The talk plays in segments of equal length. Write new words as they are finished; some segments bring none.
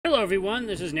Hello everyone,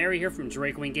 this is Nary here from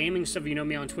Drakewing Gaming. Some of you know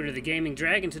me on Twitter, The Gaming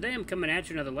Dragon. Today I'm coming at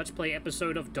you another Let's Play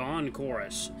episode of Dawn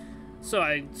Chorus. So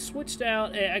I switched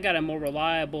out, I got a more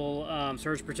reliable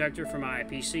surge protector for my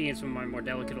PC and some of my more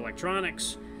delicate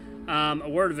electronics. A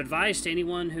word of advice to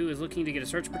anyone who is looking to get a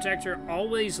surge protector,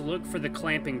 always look for the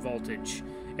clamping voltage.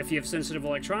 If you have sensitive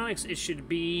electronics, it should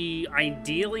be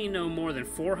ideally no more than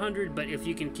 400, but if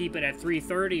you can keep it at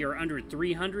 330 or under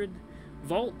 300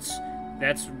 volts,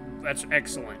 that's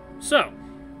excellent. So,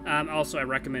 also I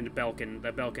recommend the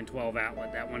Belkin 12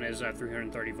 outlet. That one is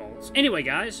 330 volts. Anyway,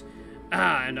 guys,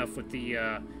 enough with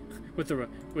the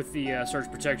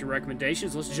surge protector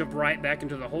recommendations. Let's jump right back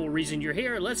into the whole reason you're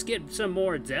here. Let's get some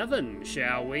more Devon,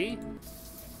 shall we?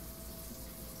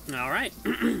 All right.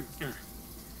 There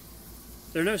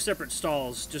are no separate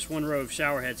stalls, just one row of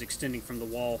shower heads extending from the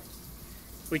wall.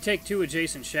 We take two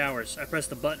adjacent showers. I press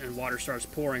the button and water starts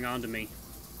pouring onto me.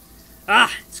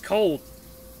 Ah, it's cold.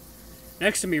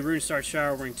 Next to me, Rune starts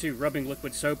showering too, rubbing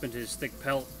liquid soap into his thick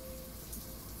pelt.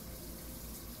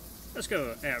 Let's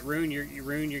go. Rune,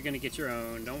 you're gonna get your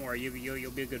own. Don't worry,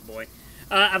 you'll be a good boy.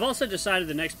 I've also decided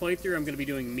the next playthrough I'm gonna be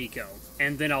doing Miko,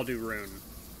 and then I'll do Rune.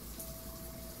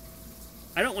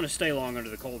 I don't want to stay long under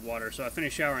the cold water, so I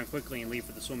finish showering quickly and leave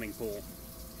for the swimming pool.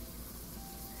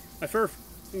 My fur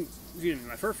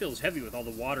feels heavy with all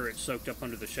the water it's soaked up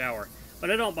under the shower, but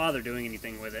I don't bother doing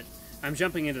anything with it. I'm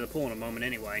jumping into the pool in a moment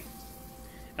anyway.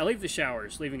 I leave the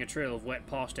showers, leaving a trail of wet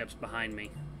paw steps behind me.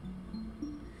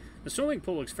 The swimming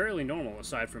pool looks fairly normal,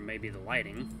 aside from maybe the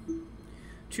lighting.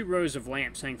 Two rows of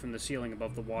lamps hang from the ceiling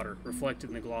above the water, reflected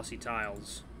in the glossy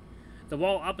tiles. The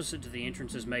wall opposite to the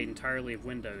entrance is made entirely of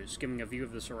windows, giving a view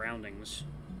of the surroundings.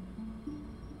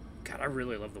 God, I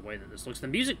really love the way that this looks. The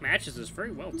music matches this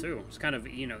very well, too. It's kind of,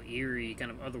 eerie,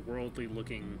 kind of otherworldly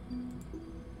looking.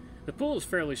 The pool is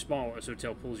fairly small, as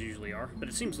hotel pools usually are, but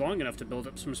it seems long enough to build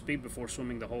up some speed before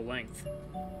swimming the whole length.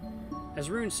 As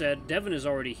Rune said, Devon is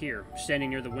already here, standing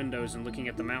near the windows and looking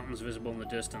at the mountains visible in the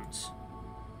distance.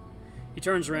 He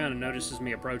turns around and notices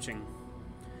me approaching.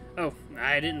 Oh,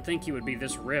 I didn't think he would be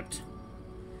this ripped.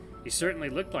 He certainly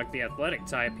looked like the athletic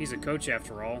type. He's a coach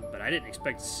after all, but I didn't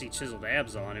expect to see chiseled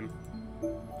abs on him.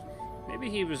 Maybe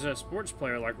he was a sports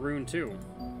player like Rune, too.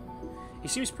 He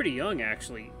seems pretty young,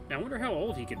 actually. I wonder how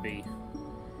old he could be.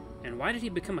 And why did he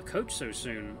become a coach so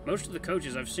soon? Most of the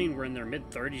coaches I've seen were in their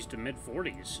mid-30s to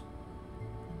mid-40s.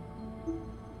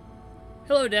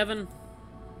 Hello, Devon.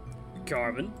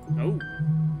 Carvine. Oh.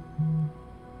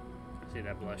 I see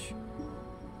that blush.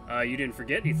 You didn't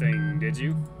forget anything, did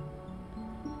you?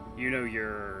 You know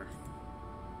you're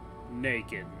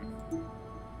naked.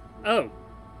 Oh.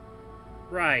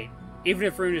 Right. Even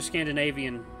if Rune is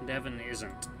Scandinavian, Devon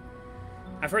isn't.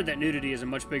 I've heard that nudity is a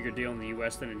much bigger deal in the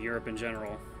US than in Europe in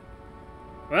general.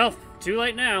 Well, too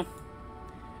late now.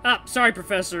 Ah, sorry,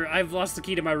 Professor. I've lost the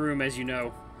key to my room, as you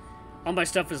know. All my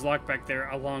stuff is locked back there,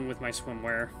 along with my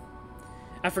swimwear.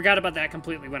 I forgot about that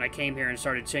completely when I came here and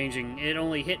started changing. It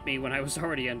only hit me when I was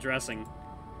already undressing.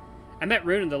 I met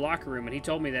Rune in the locker room, and he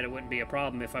told me that it wouldn't be a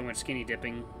problem if I went skinny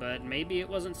dipping, but maybe it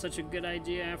wasn't such a good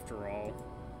idea after all.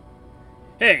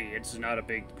 Hey, it's not a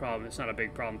big problem. It's not a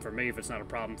big problem for me if it's not a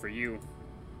problem for you.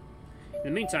 In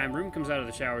the meantime, Rune comes out of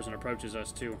the showers and approaches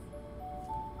us, too.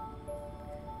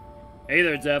 Hey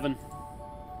there, Devon.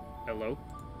 Hello?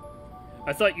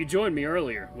 I thought you joined me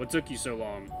earlier. What took you so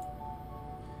long?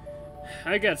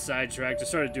 I got sidetracked. I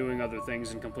started doing other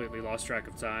things and completely lost track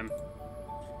of time.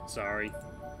 Sorry.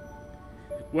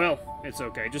 Well, it's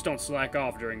okay. Just don't slack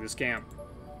off during this camp.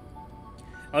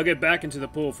 I'll get back into the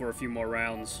pool for a few more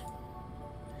rounds.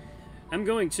 I'm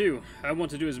going too. I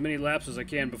want to do as many laps as I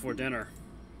can before dinner.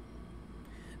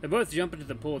 They both jump into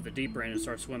the pool at the deeper end and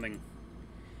start swimming.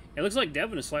 It looks like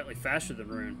Devon is slightly faster than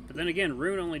Rune, but then again,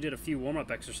 Rune only did a few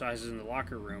warm-up exercises in the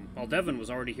locker room, while Devon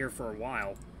was already here for a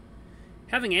while.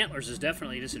 Having antlers is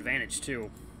definitely a disadvantage,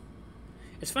 too.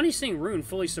 It's funny seeing Rune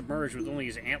fully submerged with only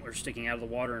his antlers sticking out of the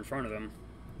water in front of him.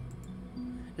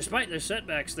 Despite their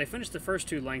setbacks, they finished the first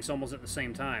two lengths almost at the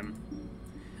same time.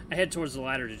 I head towards the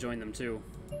ladder to join them, too.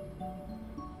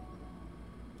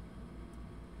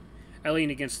 I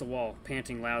lean against the wall,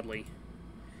 panting loudly.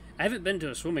 I haven't been to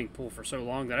a swimming pool for so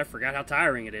long that I forgot how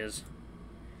tiring it is.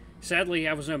 Sadly,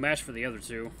 I was no match for the other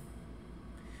two.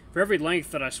 For every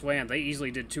length that I swam, they easily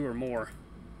did 2 or more.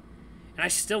 And I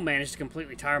still managed to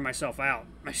completely tire myself out.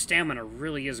 My stamina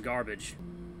really is garbage.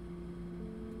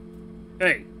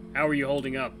 Hey, how are you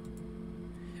holding up?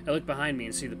 I look behind me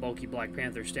and see the bulky Black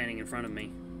Panther standing in front of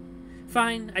me.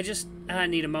 Fine, I just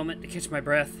need a moment to catch my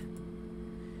breath.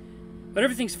 But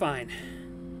everything's fine.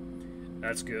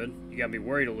 That's good. You got me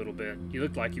worried a little bit. You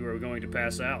looked like you were going to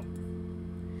pass out.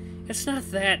 It's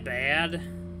not that bad.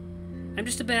 I'm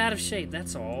just a bit out of shape,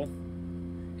 that's all.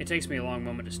 It takes me a long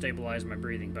moment to stabilize my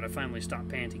breathing, but I finally stop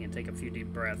panting and take a few deep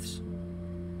breaths.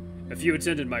 If you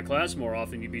attended my class more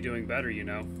often, you'd be doing better, you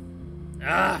know.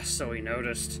 Ah, so he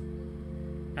noticed.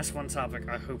 That's one topic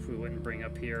I hope we wouldn't bring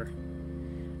up here.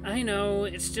 I know,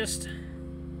 it's just...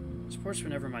 sports were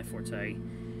never my forte.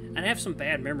 I have some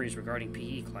bad memories regarding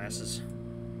PE classes.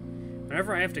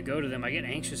 Whenever I have to go to them, I get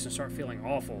anxious and start feeling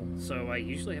awful, so I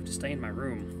usually have to stay in my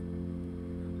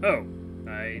room. Oh,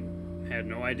 I had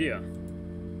no idea.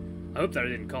 I hope that I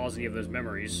didn't cause any of those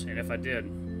memories, and if I did,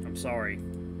 I'm sorry.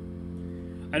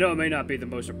 I know I may not be the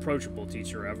most approachable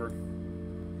teacher ever.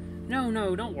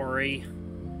 No, don't worry.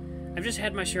 I've just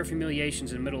had my share of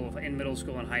humiliations in middle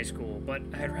school and high school, but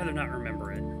I'd rather not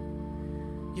remember it.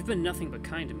 You've been nothing but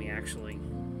kind to me, actually.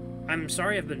 I'm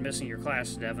sorry I've been missing your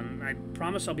class, Devon. I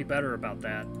promise I'll be better about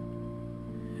that.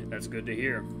 That's good to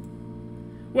hear.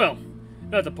 Well,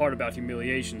 not the part about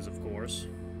humiliations, of course.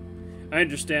 I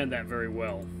understand that very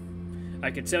well. I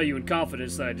can tell you in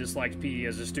confidence that I disliked PE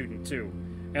as a student, too.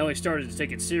 I only started to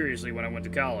take it seriously when I went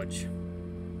to college.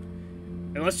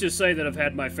 And let's just say that I've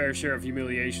had my fair share of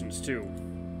humiliations, too.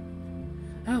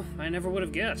 Oh, I never would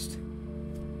have guessed.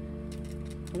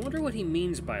 I wonder what he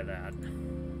means by that.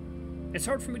 It's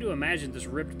hard for me to imagine this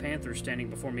ripped panther standing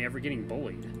before me ever getting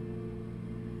bullied.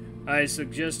 I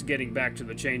suggest getting back to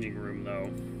the changing room,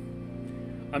 though.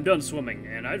 I'm done swimming,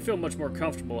 and I'd feel much more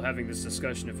comfortable having this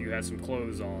discussion if you had some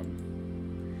clothes on.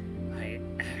 I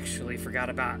actually forgot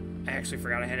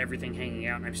I had everything hanging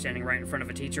out, and I'm standing right in front of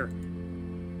a teacher.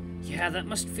 Yeah, that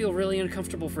must feel really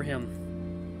uncomfortable for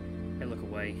him. I look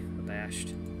away,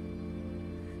 abashed.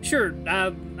 Sure,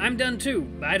 I'm done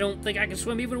too. I don't think I can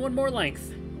swim even one more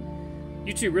length.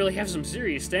 You two really have some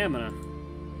serious stamina.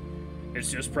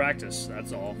 It's just practice,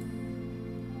 that's all.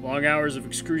 Long hours of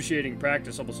excruciating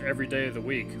practice almost every day of the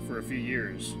week for a few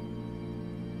years.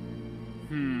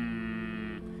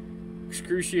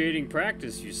 Excruciating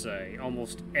practice, you say?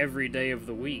 Almost every day of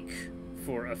the week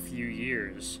for a few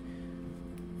years.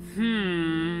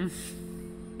 You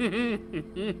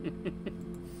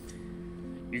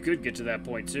could get to that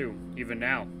point too, even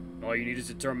now. All you need is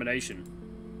determination.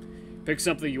 Pick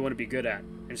something you want to be good at,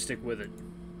 and stick with it.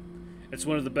 It's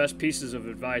one of the best pieces of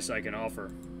advice I can offer.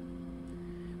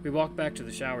 We walk back to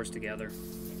the showers together.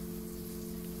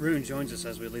 Rune joins us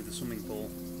as we leave the swimming pool.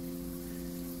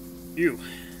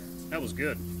 That was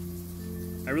good.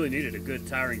 I really needed a good,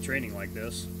 tiring training like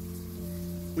this.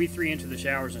 We three enter the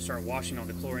showers and start washing all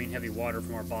the chlorine-heavy water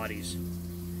from our bodies.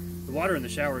 The water in the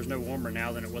shower is no warmer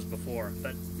now than it was before,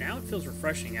 but now it feels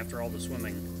refreshing after all the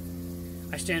swimming.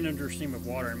 I stand under a stream of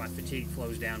water and my fatigue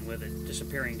flows down with it,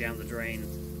 disappearing down the drain.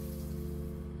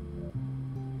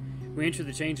 We enter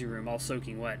the changing room, all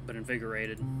soaking wet, but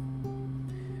invigorated.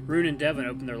 Rune and Devon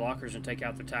open their lockers and take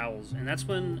out their towels, and that's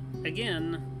when,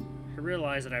 again, I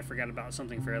realize that I forgot about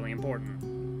something fairly important.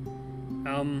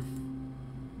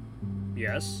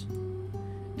 Yes?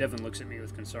 Devon looks at me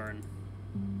with concern.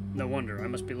 No wonder, I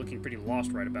must be looking pretty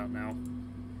lost right about now.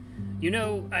 You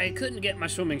know, I couldn't get my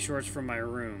swimming shorts from my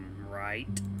room, right?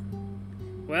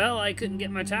 Well, I couldn't get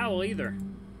my towel either.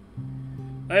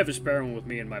 I have a spare one with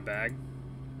me in my bag.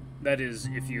 That is,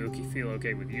 if you feel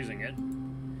okay with using it.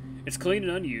 It's clean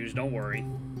and unused, don't worry.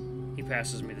 He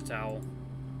passes me the towel.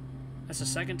 That's the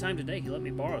second time today he let me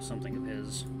borrow something of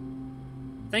his.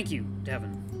 Thank you,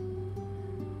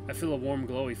 Devon. I feel a warm,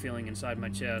 glowy feeling inside my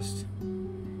chest.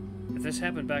 If this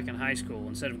happened back in high school,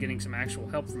 instead of getting some actual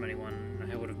help from anyone,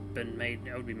 I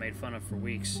would be made fun of for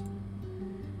weeks.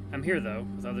 I'm here, though,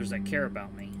 with others that care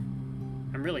about me.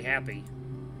 I'm really happy.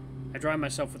 I dry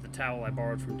myself with the towel I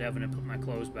borrowed from Devon and put my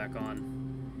clothes back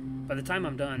on. By the time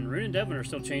I'm done, Rune and Devon are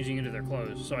still changing into their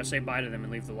clothes, so I say bye to them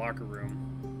and leave the locker room.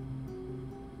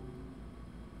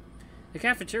 The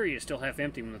cafeteria is still half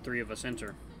empty when the three of us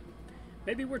enter.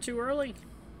 Maybe we're too early?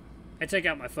 I take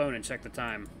out my phone and check the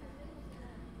time.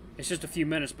 It's just a few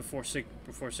minutes before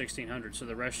 1600, so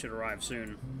the rest should arrive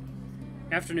soon.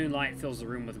 Afternoon light fills the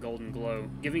room with golden glow,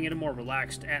 giving it a more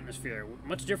relaxed atmosphere,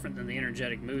 much different than the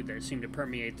energetic mood that seemed to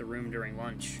permeate the room during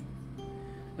lunch.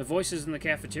 The voices in the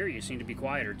cafeteria seem to be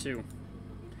quieter, too.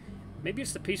 Maybe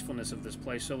it's the peacefulness of this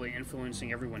place solely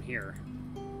influencing everyone here.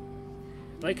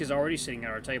 Blake is already sitting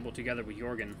at our table together with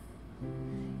Jorgen.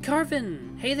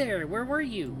 Carvine! Hey there, where were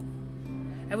you?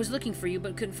 I was looking for you,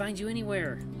 but couldn't find you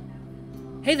anywhere.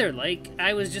 Hey there, Lake.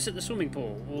 I was just at the swimming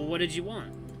pool. Well, what did you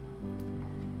want?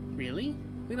 Really?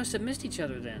 We must have missed each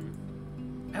other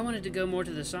then. I wanted to go more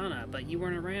to the sauna, but you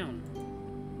weren't around.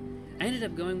 I ended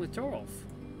up going with Torolf.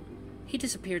 He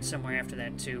disappeared somewhere after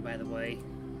that too, by the way.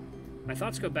 My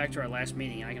thoughts go back to our last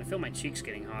meeting, and I can feel my cheeks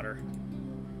getting hotter.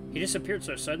 He disappeared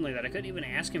so suddenly that I couldn't even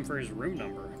ask him for his room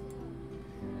number.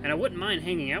 And I wouldn't mind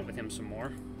hanging out with him some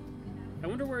more. I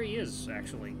wonder where he is,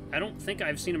 actually. I don't think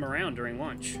I've seen him around during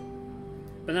lunch.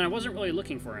 But then I wasn't really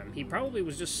looking for him. He probably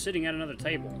was just sitting at another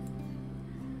table.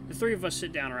 The three of us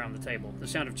sit down around the table, the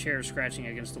sound of chairs scratching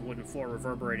against the wooden floor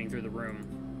reverberating through the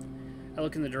room. I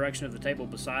look in the direction of the table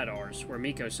beside ours, where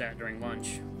Miko sat during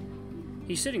lunch.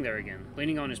 He's sitting there again,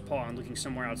 leaning on his paw and looking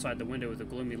somewhere outside the window with a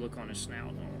gloomy look on his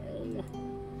snout. Oh.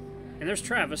 And there's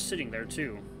Travis sitting there,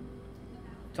 too,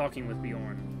 talking with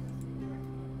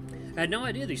Bjorn. I had no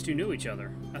idea these two knew each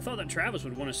other. I thought that Travis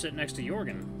would want to sit next to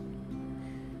Jorgen.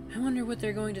 I wonder what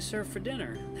they're going to serve for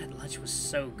dinner. That lunch was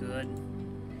so good.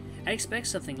 I expect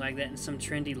something like that in some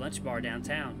trendy lunch bar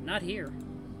downtown, not here.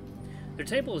 Their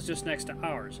table is just next to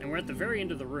ours, and we're at the very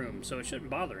end of the room, so it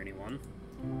shouldn't bother anyone.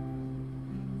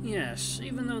 Yes,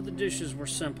 even though the dishes were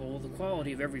simple, the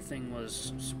quality of everything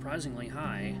was surprisingly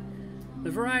high. The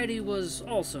variety was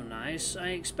also nice. I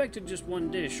expected just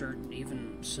one dish, or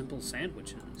even simple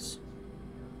sandwiches.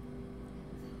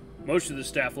 Most of the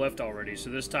staff left already,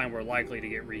 so this time we're likely to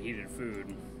get reheated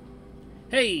food.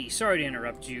 Hey, sorry to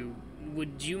interrupt you.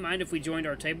 Would you mind if we joined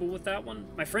our table with that one?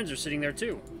 My friends are sitting there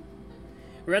too.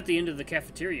 We're at the end of the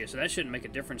cafeteria, so that shouldn't make a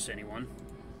difference to anyone.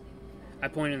 I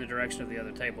point in the direction of the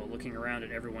other table, looking around at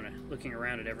everyone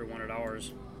at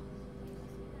ours.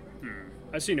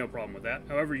 I see no problem with that.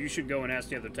 However, you should go and ask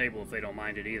the other table if they don't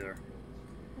mind it either.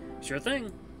 Sure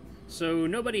thing. So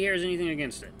nobody here has anything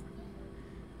against it.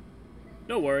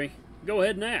 Don't worry. Go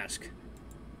ahead and ask.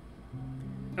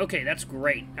 Okay, that's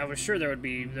great. I was sure there'd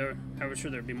be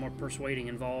more persuading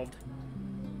involved.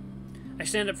 I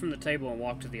stand up from the table and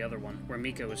walk to the other one, where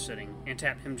Miko is sitting, and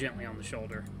tap him gently on the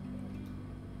shoulder.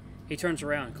 He turns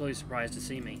around, clearly surprised to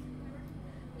see me.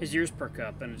 His ears perk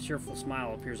up, and a cheerful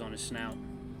smile appears on his snout.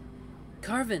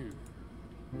 Carvine!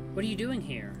 What are you doing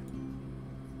here?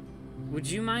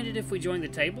 Would you mind it if we joined the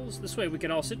tables? This way we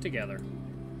could all sit together.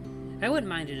 I wouldn't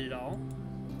mind it at all.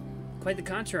 Quite the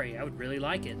contrary, I would really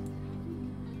like it.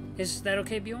 Is that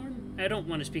okay, Bjorn? I don't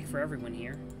want to speak for everyone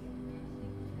here.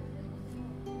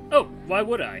 Oh, why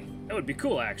would I? That would be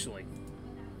cool, actually.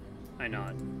 I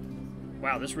nod.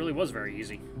 Wow, this really was very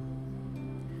easy.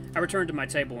 I return to my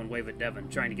table and wave at Devon,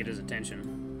 trying to get his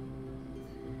attention.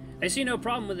 I see no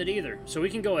problem with it either, so we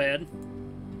can go ahead.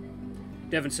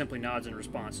 Devon simply nods in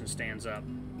response and stands up.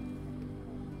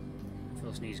 I feel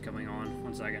a sneeze coming on.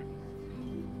 1 second.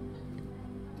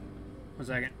 1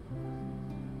 second.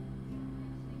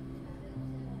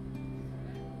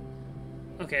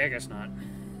 Okay, I guess not.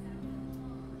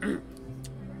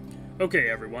 Okay,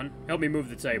 everyone. Help me move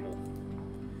the table.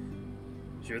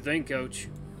 Sure thing, Coach.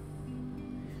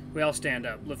 We all stand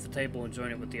up, lift the table, and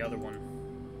join it with the other one.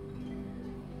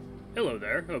 Hello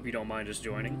there. Hope you don't mind us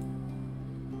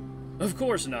joining. Of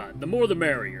course not. The more the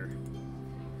merrier.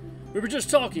 We were just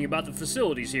talking about the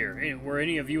facilities here. Were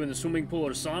any of you in the swimming pool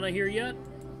or sauna here yet?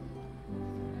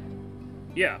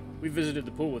 Yeah, we visited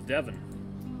the pool with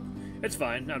Devon. It's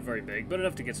fine, not very big, but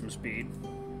enough to get some speed.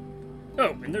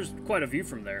 Oh, and there's quite a view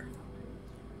from there.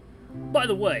 By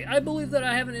the way, I believe that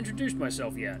I haven't introduced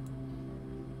myself yet.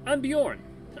 I'm Bjorn.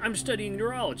 I'm studying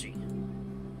neurology.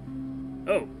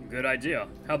 Oh, good idea.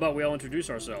 How about we all introduce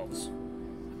ourselves?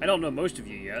 I don't know most of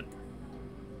you yet.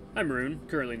 I'm Rune,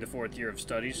 currently in the 4th year of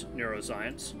studies,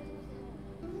 neuroscience.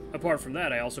 Apart from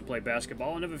that, I also play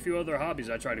basketball and have a few other hobbies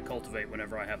I try to cultivate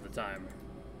whenever I have the time.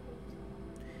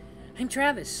 I'm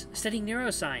Travis, studying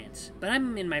neuroscience, but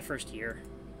I'm in my 1st year.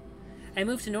 I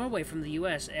moved to Norway from the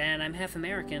US, and I'm half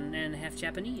American and half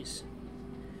Japanese.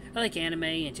 I like anime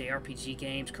and JRPG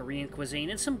games, Korean cuisine,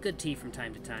 and some good tea from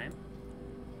time to time.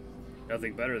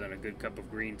 Nothing better than a good cup of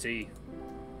green tea.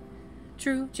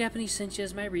 True, Japanese sencha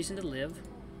is my reason to live.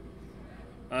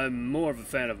 I'm more of a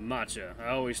fan of matcha. I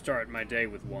always start my day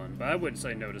with one, but I wouldn't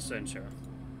say no to sencha.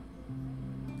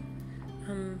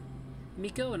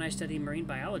 Miko and I study marine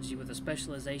biology with a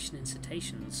specialization in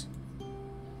cetaceans.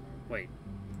 Wait.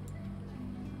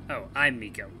 Oh, I'm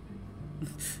Miko.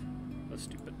 That's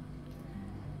stupid.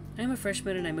 I'm a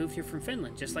freshman and I moved here from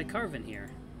Finland, just like Carvine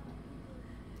here.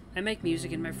 I make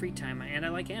music in my free time, and I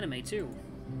like anime too.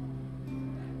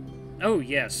 Oh,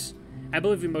 yes. I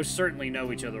believe we most certainly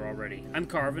know each other already. I'm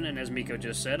Carvine, and as Miko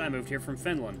just said, I moved here from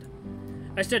Finland.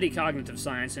 I study cognitive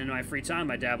science, and in my free time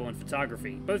I dabble in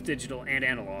photography, both digital and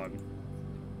analog.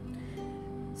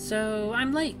 So,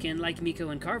 I'm Lake, and like Miko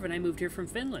and Carvine, I moved here from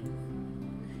Finland.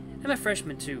 I'm a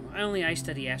freshman too. I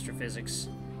study astrophysics.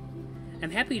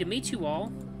 I'm happy to meet you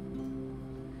all.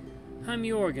 I'm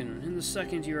Jorgen, in the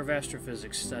 2nd year of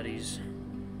astrophysics studies.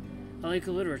 I like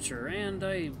literature, and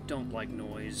I don't like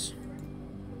noise.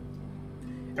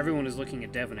 Everyone is looking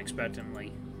at Devon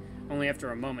expectantly. Only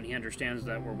after a moment he understands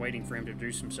that we're waiting for him to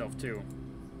introduce himself too.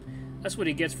 That's what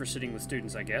he gets for sitting with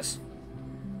students, I guess.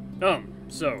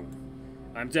 So,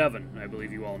 I'm Devon. I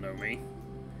believe you all know me.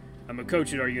 I'm a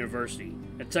coach at our university,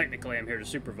 and technically I'm here to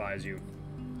supervise you.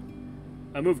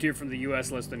 I moved here from the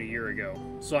US less than a year ago,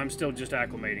 so I'm still just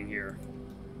acclimating here.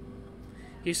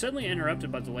 He's suddenly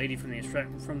interrupted by the lady from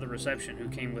the reception who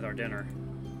came with our dinner.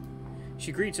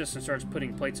 She greets us and starts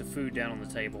putting plates of food down on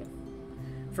the table.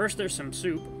 First there's some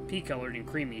soup, pea-colored and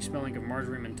creamy, smelling of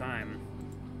marjoram and thyme.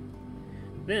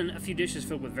 Then a few dishes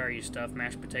filled with various stuff,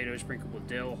 mashed potatoes sprinkled with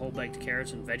dill, whole-baked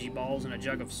carrots and veggie balls, and a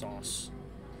jug of sauce.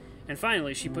 And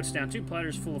finally, she puts down 2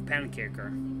 platters full of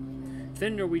pancaker.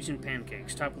 Thin Norwegian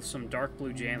pancakes, topped with some dark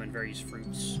blue jam and various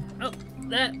fruits. Oh,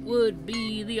 that would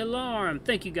be the alarm.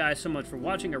 Thank you guys so much for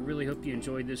watching. I really hope you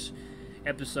enjoyed this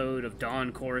episode of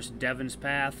Dawn Chorus Devon's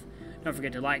Path. Don't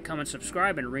forget to like, comment,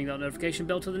 subscribe, and ring that notification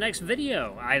bell to the next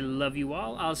video. I love you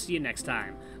all. I'll see you next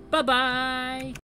time. Bye-bye!